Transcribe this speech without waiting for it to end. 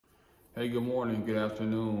Hey, good morning, good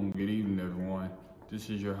afternoon, good evening, everyone. This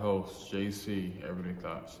is your host, JC, Everyday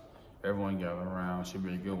Thoughts. Everyone gather around, should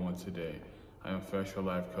be a good one today. I am a professional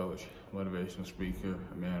life coach, motivational speaker,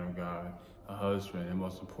 a man of God, a husband, and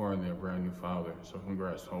most importantly, a brand new father. So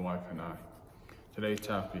congrats to my wife and I. Today's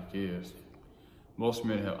topic is, most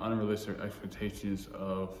men have unrealistic expectations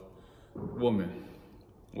of women.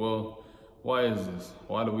 Well, why is this?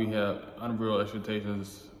 Why do we have unreal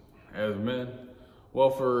expectations as men? Well,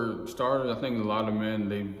 for starters, I think a lot of men,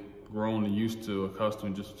 they've grown and used to,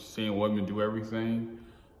 accustomed just seeing women do everything.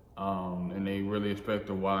 And they really expect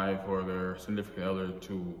their wife or their significant other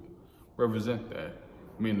to represent that.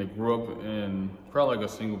 I mean, they grew up in probably like a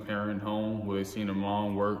single parent home where they seen their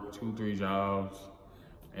mom work 2, 3 jobs,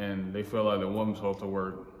 and they feel like the woman's supposed to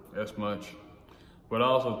work as much. But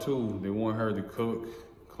also too, they want her to cook,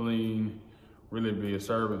 clean, really be a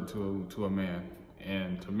servant to a man.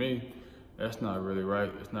 And to me, that's not really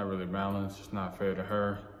right. It's not really balanced. It's not fair to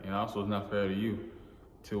her. And also it's not fair to you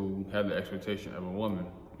to have the expectation of a woman.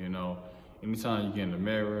 You know, anytime you get in a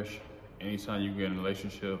marriage, anytime you get in a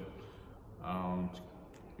relationship,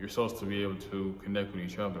 you're supposed to be able to connect with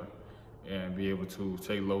each other and be able to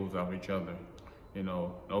take loads off each other. You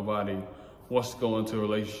know, nobody wants to go into a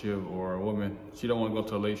relationship, or a woman, she don't want to go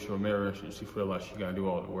to a relationship or marriage and she feel like she got to do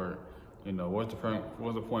all the work. You know, what's the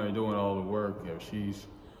point of doing all the work if she's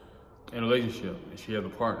in a relationship and she has a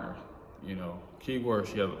partner? You know, key word,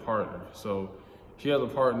 she has a partner. So if she has a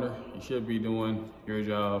partner, you should be doing your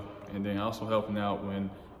job and then also helping out when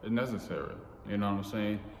it's necessary. You know what I'm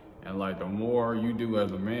saying? And like, the more you do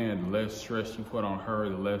as a man, the less stress you put on her,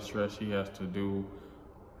 the less stress she has to do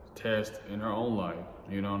tasks in her own life.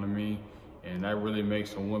 You know what I mean? And that really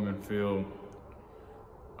makes a woman feel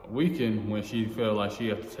weakened when she feels like she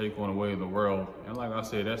has to take on the weight of the world. And like I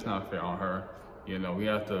said, that's not fair on her. You know, we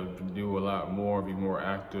have to do a lot more, be more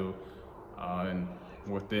active, and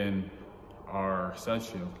within our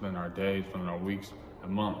sessions, within our days, within our weeks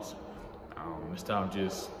and months. And stop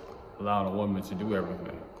just allowing a woman to do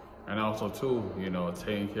everything. And also too, you know,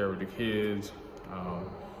 taking care of the kids.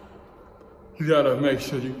 You gotta make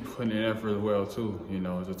sure you put in effort as well too. You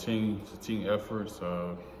know, it's a team effort, it's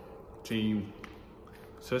a team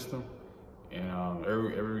system. And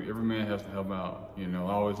every man has to help out. You know,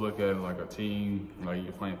 I always look at it like a team, like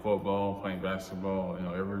you're playing football, playing basketball. You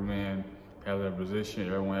know, every man has their position,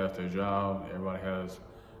 everyone has their job, everybody has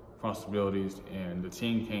responsibilities, and the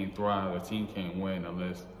team can't thrive, the team can't win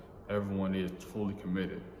unless everyone is fully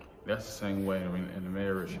committed. That's the same way in a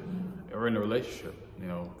marriage or in a relationship. You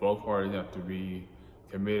know, both parties have to be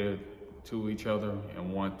committed to each other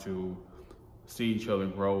and want to see each other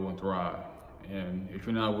grow and thrive. And if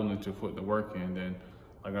you're not willing to put the work in, then,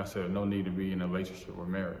 like I said, no need to be in a relationship or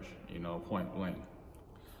marriage, you know, point blank.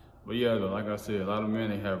 But yeah, like I said, a lot of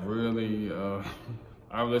men, they have really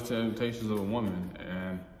unrealistic expectations of a woman.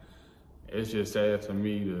 And it's just sad to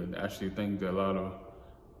me to actually think that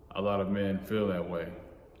a lot of men feel that way.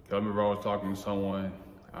 I remember I was talking to someone,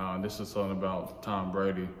 this is something about Tom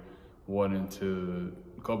Brady wanting to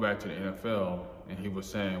go back to the NFL, and he was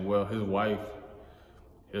saying, well, his wife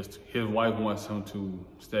wants him to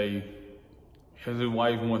stay, his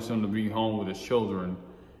wife wants him to be home with his children.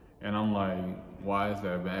 And I'm like, why is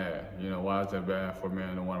that bad? You know, why is that bad for a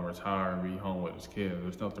man to want to retire and be home with his kids?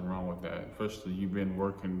 There's nothing wrong with that. Especially you've been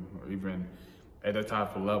working, or you've been at that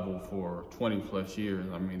type of level for 20+ years.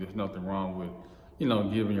 I mean, there's nothing wrong with, you know,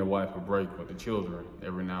 giving your wife a break with the children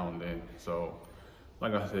every now and then. So,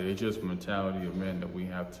 like I said, it's just a mentality of men that we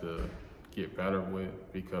have to get better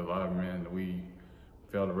with, because a lot of men, we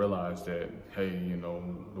fail to realize that, hey, you know,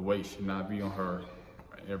 the weight should not be on her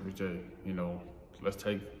every day. You know, let's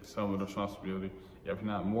take some of the responsibility, if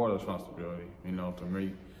not more of the responsibility, you know, to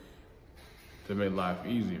make life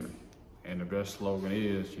easier. And the best slogan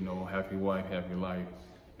is, you know, happy wife, happy life.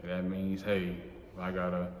 And that means, hey, I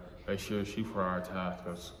gotta make sure she prioritized,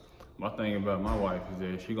 because my thing about my wife is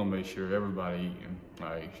that she gonna make sure everybody eating.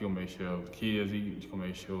 Like, she gonna make sure the kids eat, she gonna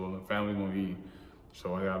make sure the family gonna eat.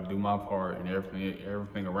 So I gotta do my part, and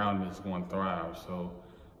everything around me is gonna thrive. So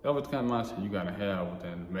that was the kind of mindset you gotta have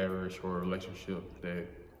within marriage or a relationship, that,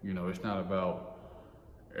 you know, it's not about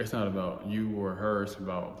you or her, it's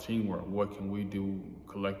about teamwork. What can we do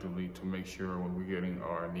collectively to make sure when we're getting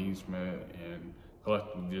our needs met and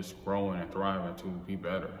collectively just growing and thriving to be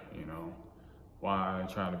better, you know? Why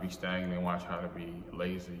try to be stagnant? Why try to be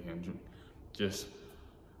lazy and just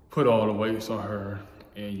put all the weights on her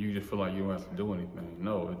and you just feel like you don't have to do anything?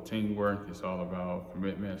 No, teamwork, it's all about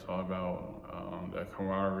commitment, it's all about that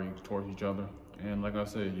camaraderie towards each other. And like I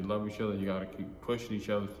said, you love each other, you gotta keep pushing each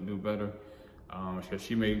other to do better. Because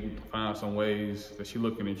she may find some ways that she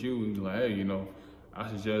looking at you and like, hey, I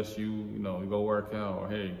suggest you, go work out, or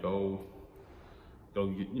hey, go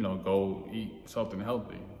eat something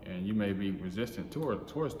healthy. And you may be resistant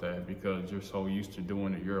towards that because you're so used to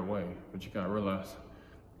doing it your way. But you gotta realize,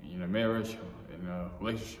 in a marriage, in a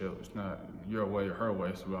relationship, it's not your way or her way.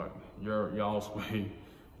 It's about y'all's way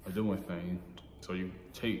of doing things. So you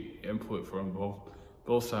take input from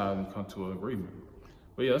both sides and come to an agreement.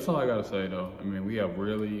 But yeah, that's all I gotta say though. I mean, we have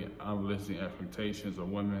really unrealistic expectations of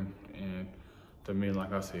women, and to me,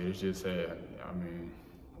 like I said, it's just sad. I mean,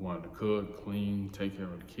 you want her to cook, clean, take care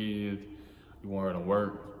of the kids. You want her to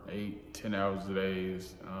work 8, 10 hours a day.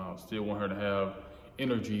 Still want her to have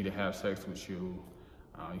energy to have sex with you.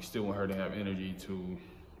 You still want her to have energy to,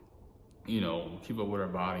 keep up with her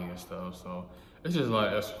body and stuff. So it's just a lot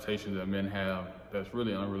of expectations that men have that's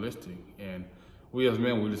really unrealistic. And we as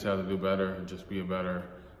men, we just have to do better and just be a better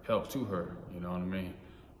help to her, you know what I mean?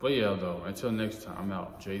 But yeah, though, until next time, I'm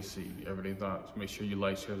out. JC, Everyday Thoughts. Make sure you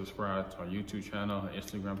like, share, subscribe to our YouTube channel,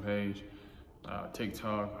 Instagram page,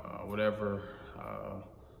 TikTok, whatever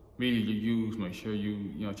media you use. Make sure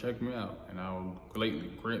you check me out, and I will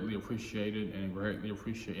greatly appreciate it, and greatly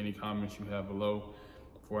appreciate any comments you have below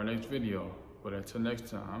for our next video. But until next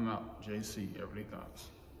time, I'm out. JC, Everyday Thoughts.